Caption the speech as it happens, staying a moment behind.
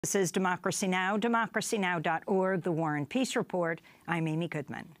This is Democracy Now!, democracynow.org, The War and Peace Report. I'm Amy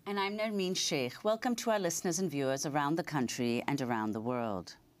Goodman. And I'm Nermeen Sheikh. Welcome to our listeners and viewers around the country and around the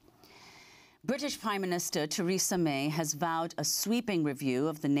world. British Prime Minister Theresa May has vowed a sweeping review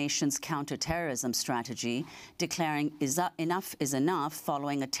of the nation's counter-terrorism strategy, declaring enough is enough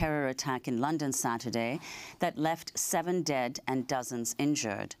following a terror attack in London Saturday that left 7 dead and dozens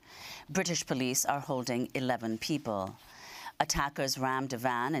injured. British police are holding 11 people. Attackers rammed a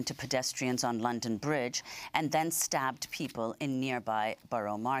van into pedestrians on London Bridge and then stabbed people in nearby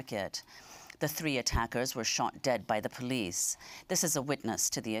Borough Market. The 3 attackers were shot dead by the police. This is a witness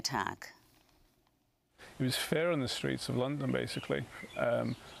to the attack. It was fear on the streets of London, basically.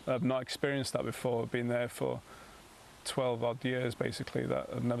 I've not experienced that before. I've been there for 12 odd years, basically. That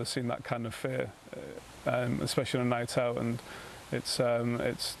I've never seen that kind of fear, especially on a night out. And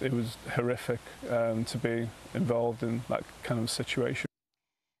it was horrific to be involved in that kind of situation.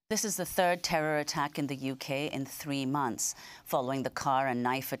 This is the 3rd terror attack in the UK in 3 months, following the car and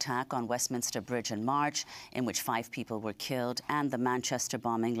knife attack on Westminster Bridge in March, in which 5 people were killed, and the Manchester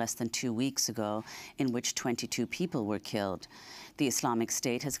bombing less than 2 weeks ago, in which 22 people were killed. The Islamic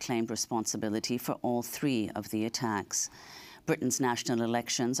State has claimed responsibility for all 3 of the attacks. Britain's national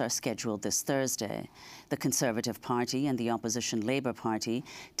elections are scheduled this Thursday. The Conservative Party and the opposition Labour Party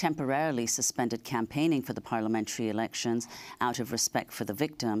temporarily suspended campaigning for the parliamentary elections out of respect for the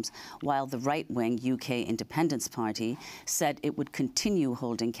victims, while the right-wing UK Independence Party said it would continue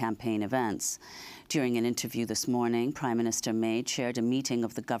holding campaign events. During an interview this morning, Prime Minister May chaired a meeting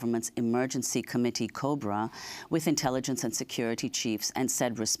of the government's Emergency Committee, COBRA, with intelligence and security chiefs and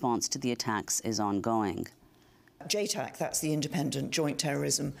said response to the attacks is ongoing. JTAC, that's the Independent Joint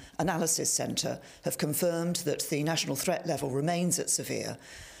Terrorism Analysis Centre, have confirmed that the national threat level remains at severe.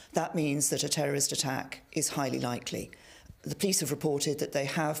 That means that a terrorist attack is highly likely. The police have reported that they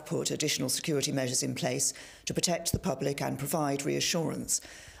have put additional security measures in place to protect the public and provide reassurance.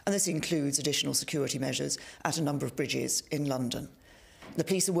 And this includes additional security measures at a number of bridges in London. The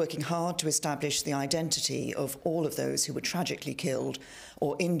police are working hard to establish the identity of all of those who were tragically killed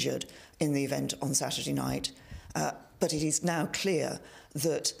or injured in the event on Saturday night. But it is now clear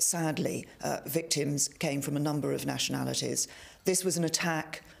that, sadly, victims came from a number of nationalities. This was an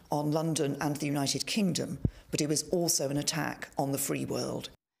attack on London and the United Kingdom, but it was also an attack on the free world.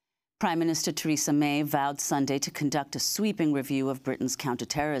 Prime Minister Theresa May vowed Sunday to conduct a sweeping review of Britain's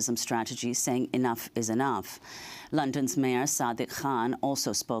counter-terrorism strategy, saying enough is enough. London's Mayor Sadiq Khan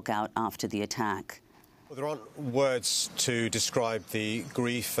also spoke out after the attack. Well, there aren't words to describe the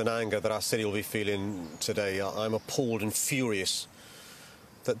grief and anger that our city will be feeling today. I'm appalled and furious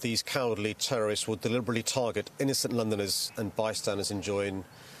that these cowardly terrorists would deliberately target innocent Londoners and bystanders enjoying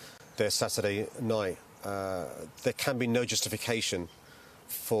their Saturday night. There can be no justification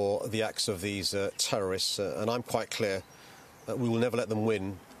for the acts of these terrorists, and I'm quite clear that we will never let them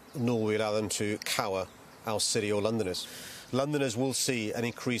win, nor will we allow them to cower our city or Londoners. Londoners will see an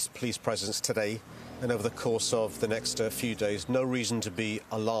increased police presence today and over the course of the next few days. No reason to be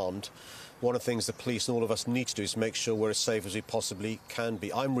alarmed. One of the things the police and all of us need to do is make sure we're as safe as we possibly can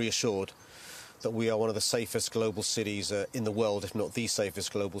be. I'm reassured that we are one of the safest global cities in the world, if not the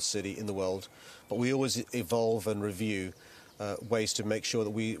safest global city in the world. But we always evolve and review ways to make sure that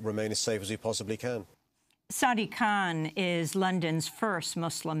we remain as safe as we possibly can. Sadiq Khan is London's first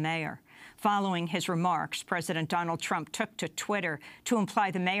Muslim mayor. Following his remarks, President Donald Trump took to Twitter to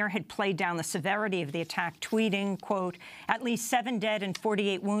imply the mayor had played down the severity of the attack, tweeting, quote, "At least 7 dead and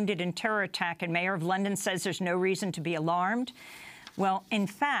 48 wounded in terror attack, and Mayor of London says there's no reason to be alarmed." Well, in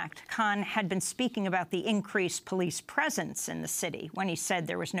fact, Khan had been speaking about the increased police presence in the city when he said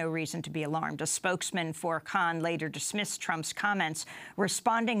there was no reason to be alarmed. A spokesman for Khan later dismissed Trump's comments,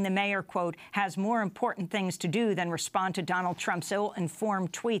 responding the mayor, quote, "has more important things to do than respond to Donald Trump's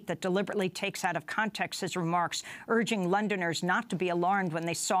ill-informed tweet that deliberately takes out of context his remarks, urging Londoners not to be alarmed when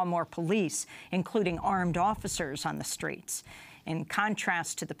they saw more police, including armed officers on the streets." In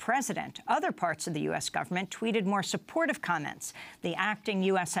contrast to the president, other parts of the U.S. government tweeted more supportive comments. The acting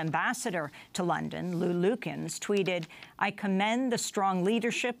U.S. ambassador to London, Lou Lukens, tweeted, "I commend the strong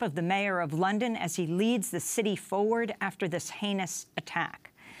leadership of the mayor of London as he leads the city forward after this heinous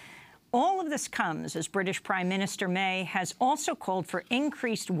attack." All of this comes as British Prime Minister May has also called for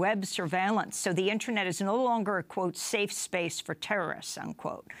increased web surveillance, so the internet is no longer a, quote, safe space for terrorists,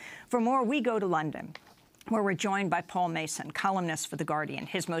 unquote. For more, we go to London, where we're joined by Paul Mason, columnist for The Guardian.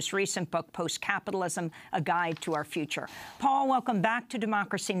 His most recent book, Post-Capitalism, A Guide to Our Future. Paul, welcome back to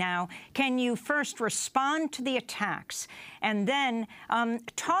Democracy Now! Can you first respond to the attacks and then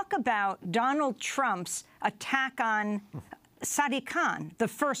talk about Donald Trump's attack on Sadiq Khan, the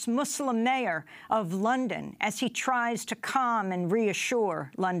first Muslim mayor of London, as he tries to calm and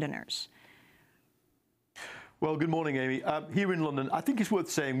reassure Londoners? Well, good morning, Amy. Here in London, I think it's worth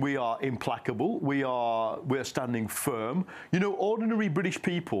saying we are implacable. We're standing firm. You know, ordinary British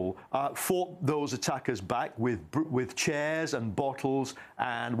people fought those attackers back with chairs and bottles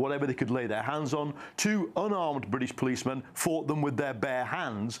and whatever they could lay their hands on. Two unarmed British policemen fought them with their bare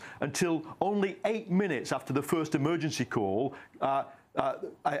hands until only 8 minutes after the first emergency call,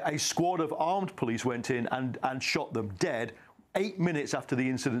 a squad of armed police went in and shot them dead 8 minutes after the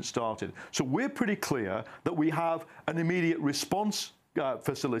incident started. So we're pretty clear that we have an immediate response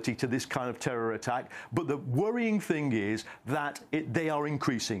facility to this kind of terror attack. But the worrying thing is that they are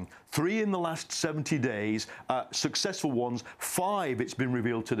increasing. 3 in the last 70 days, successful ones. 5, it's been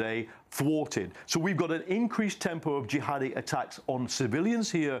revealed today, thwarted. So we've got an increased tempo of jihadi attacks on civilians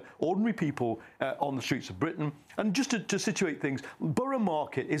here, ordinary people on the streets of Britain. And just to situate things, Borough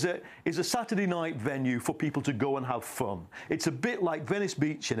Market is a Saturday night venue for people to go and have fun. It's a bit like Venice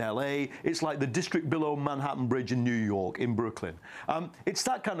Beach in LA. It's like the district below Manhattan Bridge in New York, in Brooklyn. It's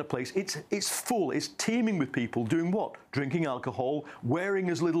that kind of place. It's full. It's teeming with people doing what? Drinking alcohol, wearing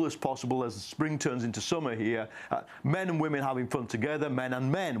as little as possible as the spring turns into summer here. Men and women having fun together, men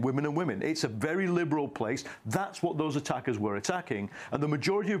and men, women and women. It's a very liberal place. That's what those attackers were attacking. And the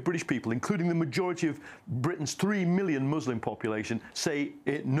majority of British people, including the majority of Britain's 3 million Muslim population, say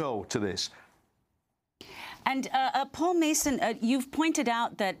no to this. And Paul Mason, you've pointed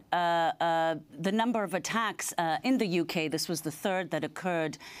out that the number of attacks in the UK, this was the 3rd that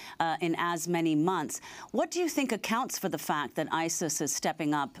occurred in as many months. What do you think accounts for the fact that ISIS is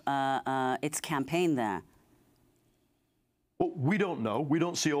stepping up its campaign there? Well, we don't know. We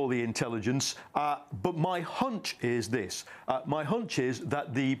don't see all the intelligence. But my hunch is this. My hunch is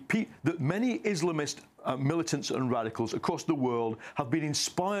that that many Islamist militants and radicals across the world have been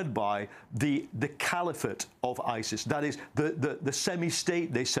inspired by the caliphate of ISIS. That is, the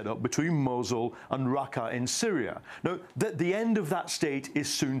semi-state they set up between Mosul and Raqqa in Syria. Now, the end of that state is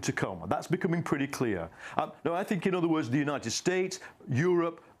soon to come. That's becoming pretty clear. Now, I think, in other words, the United States,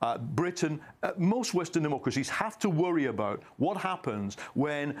 Europe, Britain, most Western democracies have to worry about what happens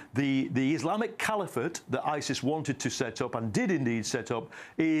when the Islamic caliphate that ISIS wanted to set up, and did indeed set up,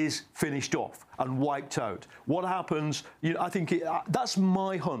 is finished off and wiped out. What happens? You know, I think that's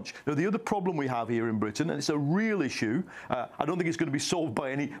my hunch. Now, the other problem we have here in Britain, and it's a real issue, I don't think it's going to be solved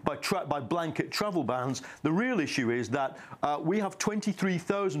by blanket travel bans. The real issue is that we have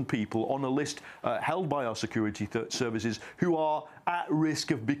 23,000 people on a list held by our security services who are at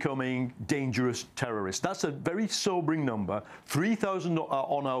risk of becoming dangerous terrorists. That's a very sobering number. 3,000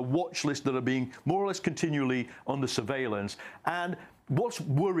 on a watch list that are being more or less continually under surveillance. And what's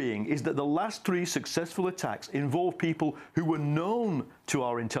worrying is that the last 3 successful attacks involve people who were known to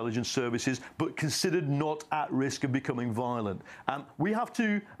our intelligence services but considered not at risk of becoming violent. We have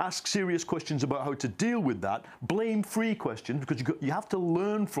to ask serious questions about how to deal with that, blame-free questions, because you have to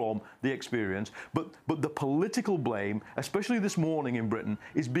learn from the experience. But the political blame, especially this morning in Britain,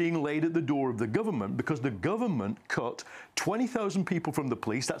 is being laid at the door of the government, because the government cut 20,000 people from the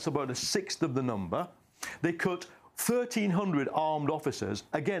police. That's about 1/6 of the number. They cut 1,300 armed officers.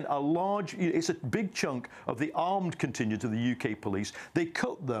 Again, it's a big chunk of the armed contingent of the UK police. They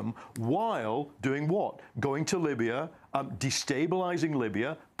cut them while doing what? Going to Libya, destabilising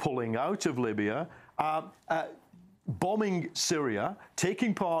Libya, pulling out of Libya, bombing Syria,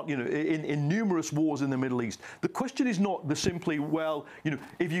 taking part, in numerous wars in the Middle East. The question is not simply, well,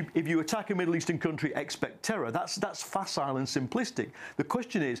 if you attack a Middle Eastern country, expect terror. That's facile and simplistic. The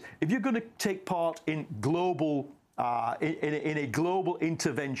question is, if you're going to take part in global in a global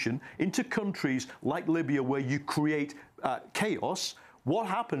intervention into countries like Libya, where you create chaos, what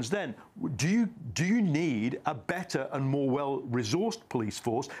happens then? Do you need a better and more well-resourced police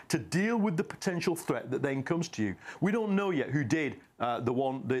force to deal with the potential threat that then comes to you? We don't know yet who did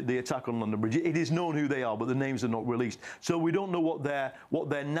the attack on London Bridge. It is known who they are, but the names are not released. So we don't know what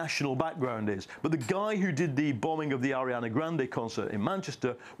their national background is. But the guy who did the bombing of the Ariana Grande concert in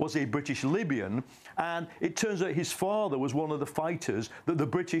Manchester was a British Libyan, and it turns out his father was one of the fighters that the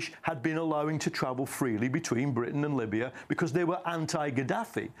British had been allowing to travel freely between Britain and Libya because they were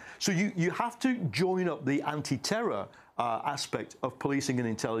anti-Gaddafi. So you have to join up the anti-terror aspect of policing and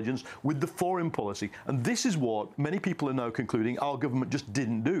intelligence with the foreign policy. And this is what many people are now concluding our government just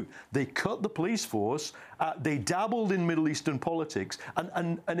didn't do. They cut the police force, they dabbled in Middle Eastern politics,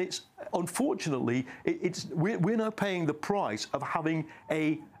 and it's unfortunately we're now paying the price of having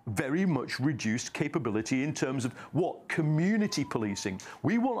a very much reduced capability in terms of what? Community policing.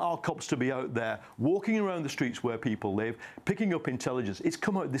 We want our cops to be out there walking around the streets where people live, picking up intelligence. It's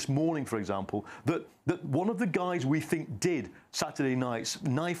come out this morning, for example, that one of the guys we think did Saturday night's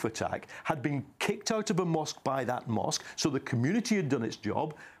knife attack had been kicked out of a mosque by that mosque, so the community had done its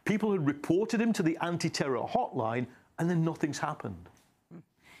job. People had reported him to the anti-terror hotline, and then nothing's happened.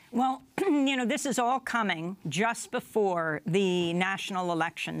 Well, you know, this is all coming just before the national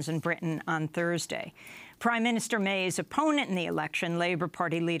elections in Britain on Thursday. Prime Minister May's opponent in the election, Labour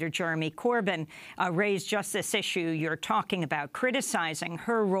Party leader Jeremy Corbyn, raised just this issue you're talking about, criticising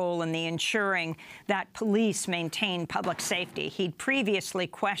her role in the ensuring that police maintain public safety. He'd previously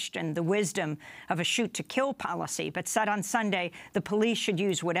questioned the wisdom of a shoot-to-kill policy, but said on Sunday the police should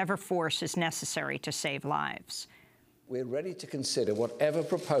use whatever force is necessary to save lives. We're ready to consider whatever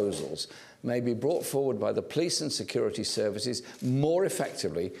proposals may be brought forward by the police and security services more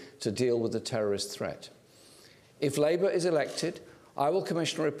effectively to deal with the terrorist threat. If Labour is elected, I will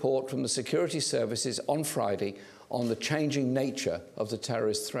commission a report from the security services on Friday on the changing nature of the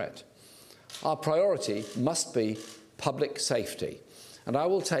terrorist threat. Our priority must be public safety, and I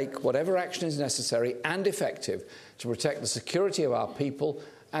will take whatever action is necessary and effective to protect the security of our people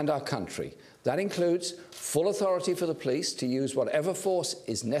and our country. That includes full authority for the police to use whatever force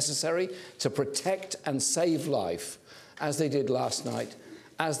is necessary to protect and save life, as they did last night,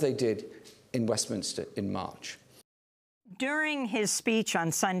 as they did in Westminster in March. During his speech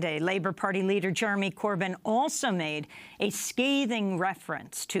on Sunday, Labour Party leader Jeremy Corbyn also made a scathing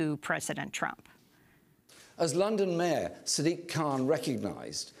reference to President Trump. As London Mayor Sadiq Khan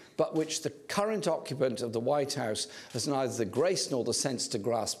recognised, but which the current occupant of the White House has neither the grace nor the sense to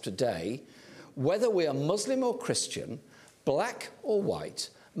grasp today, whether we are Muslim or Christian, black or white,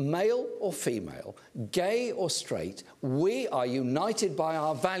 male or female, gay or straight, we are united by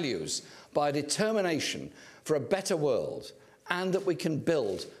our values, by a determination for a better world, and that we can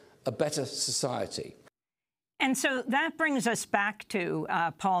build a better society. And so that brings us back to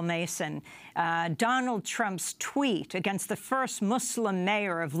Paul Mason, Donald Trump's tweet against the first Muslim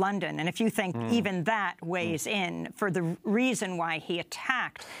mayor of London. And if you think even that weighs in for the reason why he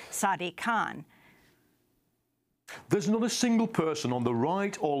attacked Sadiq Khan. There's not a single person on the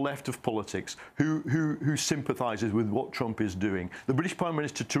right or left of politics who sympathises with what Trump is doing. The British Prime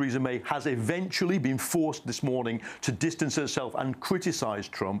Minister Theresa May has eventually been forced this morning to distance herself and criticise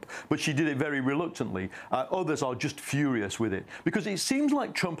Trump, but she did it very reluctantly. Others are just furious with it, because it seems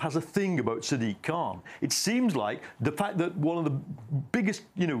like Trump has a thing about Sadiq Khan. It seems like the fact that one of the biggest,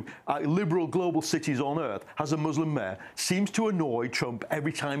 liberal global cities on earth has a Muslim mayor seems to annoy Trump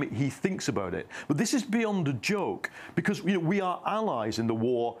every time he thinks about it. But this is beyond a joke. Because we are allies in the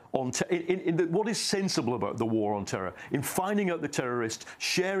war on what is sensible about the war on terror, in finding out the terrorists,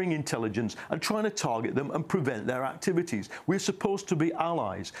 sharing intelligence, and trying to target them and prevent their activities. We're supposed to be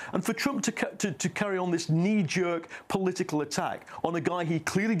allies. And for Trump to carry on this knee-jerk political attack on a guy he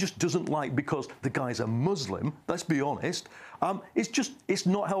clearly just doesn't like because the guy's a Muslim, let's be honest, it's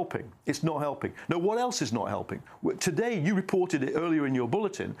not helping. It's not helping. Now, what else is not helping? Today, you reported it earlier in your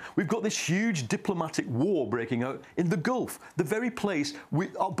bulletin, we've got this huge diplomatic war breaking out in the Gulf, the very place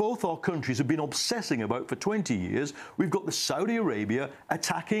both our countries have been obsessing about for 20 years. We've got the Saudi Arabia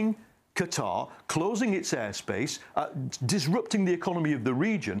attacking Qatar, closing its airspace, disrupting the economy of the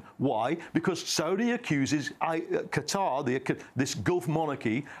region. Why? Because Saudi accuses Qatar, this Gulf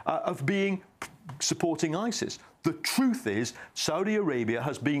monarchy, of supporting ISIS. The truth is, Saudi Arabia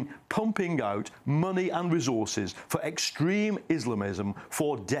has been pumping out money and resources for extreme Islamism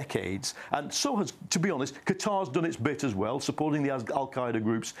for decades. And so has, to be honest, Qatar's done its bit as well, supporting the al-Qaeda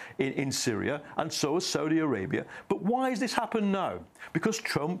groups in Syria, and so has Saudi Arabia. But why has this happened now? Because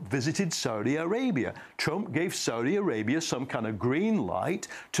Trump visited Saudi Arabia. Trump gave Saudi Arabia some kind of green light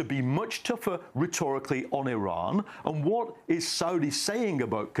to be much tougher rhetorically on Iran. And what is Saudi saying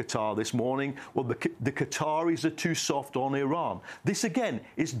about Qatar this morning? Well, the Qataris are too soft on Iran. This, again,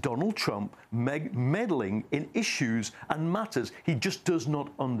 is Donald Trump meddling in issues and matters he just does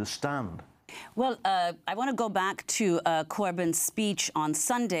not understand. Well, I want to go back to Corbyn's speech on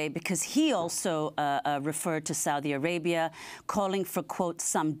Sunday, because he also referred to Saudi Arabia, calling for, quote,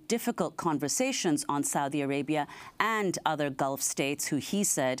 some difficult conversations on Saudi Arabia and other Gulf states who he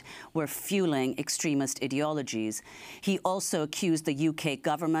said were fueling extremist ideologies. He also accused the UK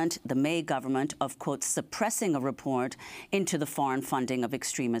government, the May government, of, quote, suppressing a report into the foreign funding of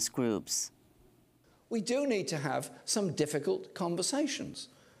extremist groups. We do need to have some difficult conversations,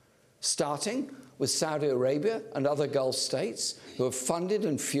 starting with Saudi Arabia and other Gulf states who have funded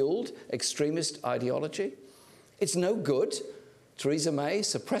and fueled extremist ideology. It's no good Theresa May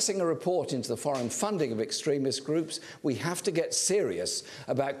suppressing a report into the foreign funding of extremist groups. We have to get serious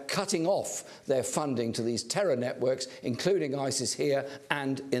about cutting off their funding to these terror networks, including ISIS here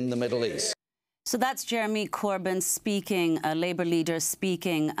and in the Middle East. So that's Jeremy Corbyn speaking, a Labour leader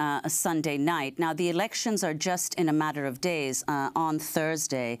speaking a Sunday night. Now, the elections are just in a matter of days on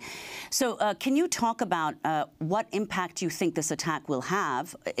Thursday. So can you talk about what impact you think this attack will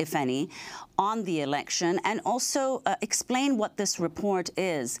have, if any, on the election, and also explain what this report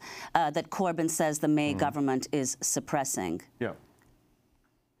is that Corbyn says the May government is suppressing? Yeah.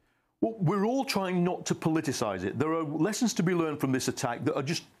 Well, we're all trying not to politicise it. There are lessons to be learned from this attack that are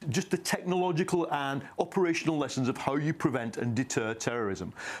just the technological and operational lessons of how you prevent and deter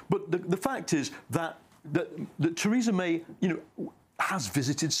terrorism. But the fact is that Theresa May, has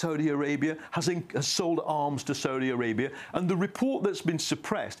visited Saudi Arabia, has sold arms to Saudi Arabia, and the report that's been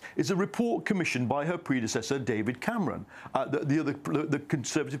suppressed is a report commissioned by her predecessor, David Cameron, the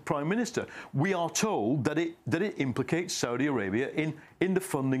Conservative Prime Minister. We are told that it implicates Saudi Arabia in the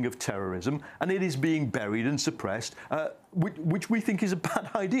funding of terrorism, and it is being buried and suppressed, which we think is a bad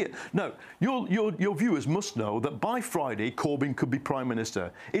idea. Now, your viewers must know that by Friday, Corbyn could be Prime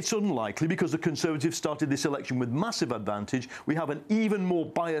Minister. It's unlikely because the Conservatives started this election with massive advantage. We have an even more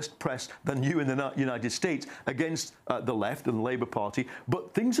biased press than you in the United States against the left and the Labour Party,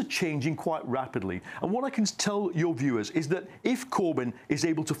 but things are changing quite rapidly. And what I can tell your viewers is that if Corbyn is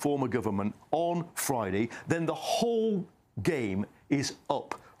able to form a government on Friday, then the whole game is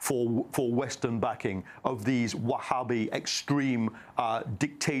up for Western backing of these Wahhabi extreme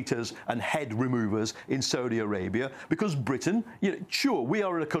dictators and head removers in Saudi Arabia, because Britain, sure, we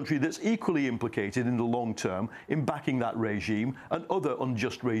are in a country that's equally implicated in the long term in backing that regime and other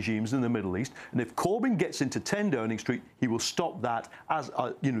unjust regimes in the Middle East. And if Corbyn gets into 10 Downing Street, he will stop that as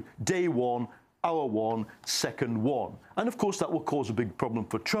day one, hour one, second one. And of course that will cause a big problem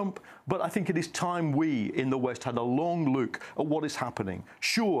for Trump, but I think it is time we in the West had a long look at what is happening.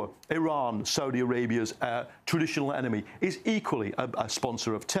 Sure, Iran, Saudi Arabia's traditional enemy, is equally a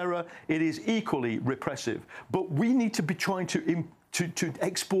sponsor of terror. It is equally repressive, but we need to be trying to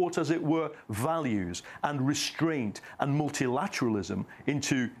export, as it were, values and restraint and multilateralism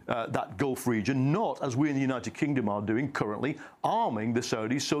into that Gulf region, not, as we in the United Kingdom are doing currently, arming the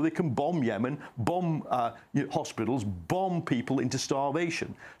Saudis so they can bomb Yemen, bomb hospitals, bomb people into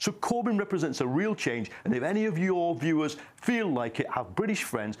starvation. So Corbyn represents a real change, and if any of your viewers feel like it, have British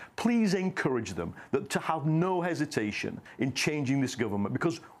friends, please encourage them to have no hesitation in changing this government,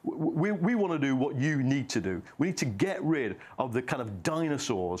 because we want to do what you need to do. We need to get rid of the kind of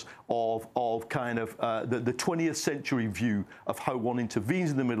dinosaurs of kind of the 20th century view of how one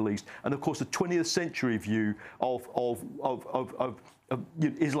intervenes in the Middle East, and of course the 20th century view of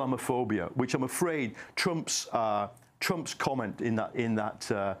Islamophobia, which I'm afraid Trump's comment in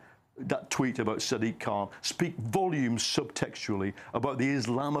that tweet about Sadiq Khan speak volumes subtextually about the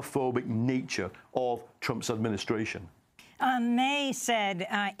Islamophobic nature of Trump's administration. May said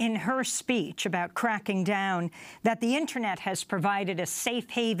in her speech about cracking down that the internet has provided a safe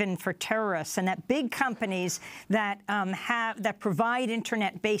haven for terrorists, and that big companies that provide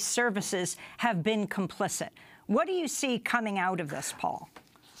internet-based services have been complicit. What do you see coming out of this, Paul?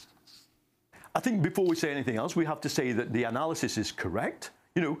 I think before we say anything else, we have to say that the analysis is correct.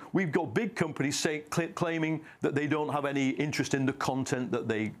 We've got big companies claiming that they don't have any interest in the content that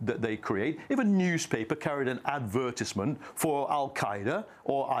they create. If a newspaper carried an advertisement for Al-Qaeda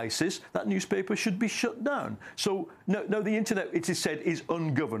or ISIS, that newspaper should be shut down. So, no, the internet, it is said, is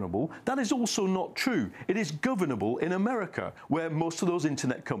ungovernable. That is also not true. It is governable in America, where most of those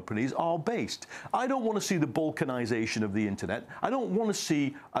internet companies are based. I don't want to see the balkanization of the internet. I don't want to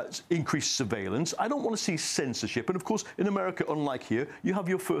see increased surveillance. I don't want to see censorship. And of course, in America, unlike here, you have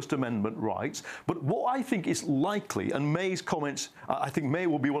your First Amendment rights. But what I think is likely, and May's comments, I think May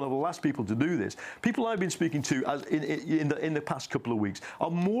will be one of the last people to do this. People I've been speaking to in the past couple of weeks are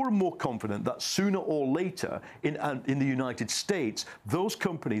more and more confident that sooner or later in the United States, those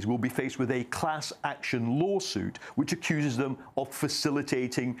companies will be faced with a class action lawsuit which accuses them of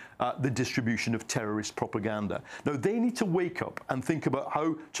facilitating the distribution of terrorist propaganda. Now, they need to wake up and think about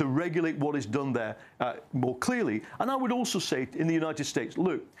how to regulate what is done there more clearly. And I would also say in the United States,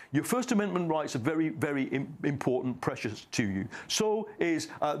 look, your First Amendment rights are very, very important, precious to you. So is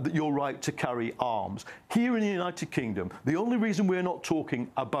your right to carry arms. Here in the United Kingdom, the only reason we're not talking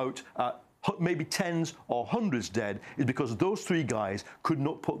about maybe tens or hundreds dead, is because those three guys could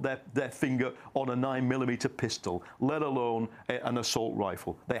not put their finger on a 9mm pistol, let alone an assault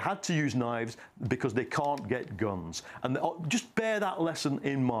rifle. They had to use knives because they can't get guns. And just bear that lesson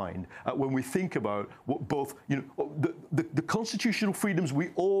in mind when we think about what both, the constitutional freedoms we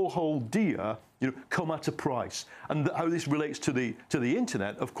all hold dear, come at a price. And how this relates to the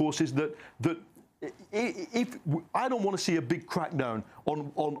internet, of course, is that if I don't want to see a big crackdown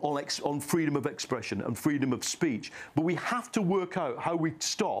on freedom of expression and freedom of speech, but we have to work out how we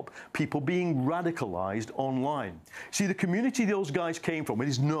stop people being radicalised online. See, the community those guys came from, it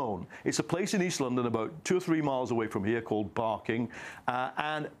is known. It's a place in East London about 2 or 3 miles away from here called Barking,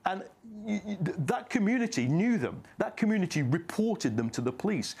 and that community knew them. That community reported them to the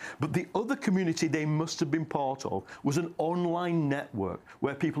police. But the other community they must have been part of was an online network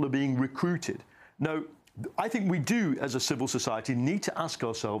where people are being recruited. Now, I think we do, as a civil society, need to ask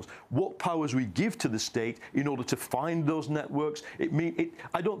ourselves what powers we give to the state in order to find those networks.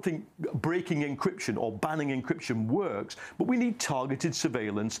 I don't think breaking encryption or banning encryption works, but we need targeted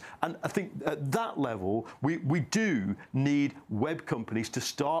surveillance. And I think at that level, we do need web companies to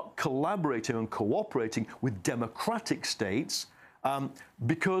start collaborating and cooperating with democratic states.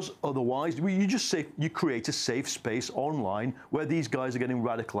 Because otherwise, you create a safe space online where these guys are getting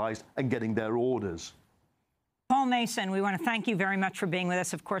radicalized and getting their orders. Paul Mason, we want to thank you very much for being with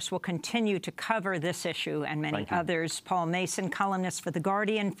us. Of course, we'll continue to cover this issue and many others. Paul Mason, columnist for The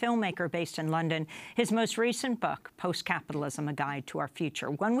Guardian, filmmaker based in London. His most recent book, Post-Capitalism, A Guide to Our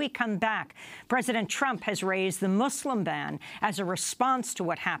Future. When we come back, President Trump has raised the Muslim ban as a response to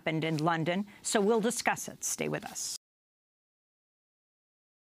what happened in London, so we'll discuss it. Stay with us.